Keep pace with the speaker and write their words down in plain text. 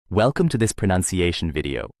Welcome to this pronunciation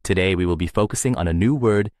video. Today we will be focusing on a new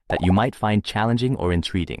word that you might find challenging or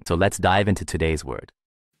intriguing. So let's dive into today's word.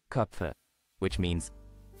 Köpfe, which means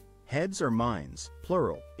Heads or minds,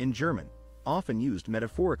 plural, in German, often used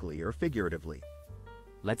metaphorically or figuratively.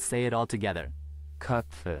 let's say it all together.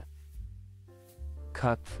 Köpfe,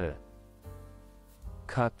 Köpfe,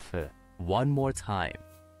 Köpfe, One more time.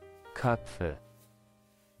 Köpfe,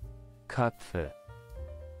 Köpfe,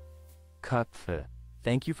 Köpfe.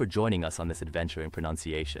 Thank you for joining us on this adventure in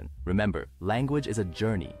pronunciation. Remember, language is a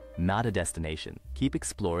journey, not a destination. Keep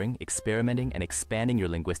exploring, experimenting, and expanding your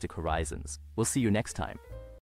linguistic horizons. We'll see you next time.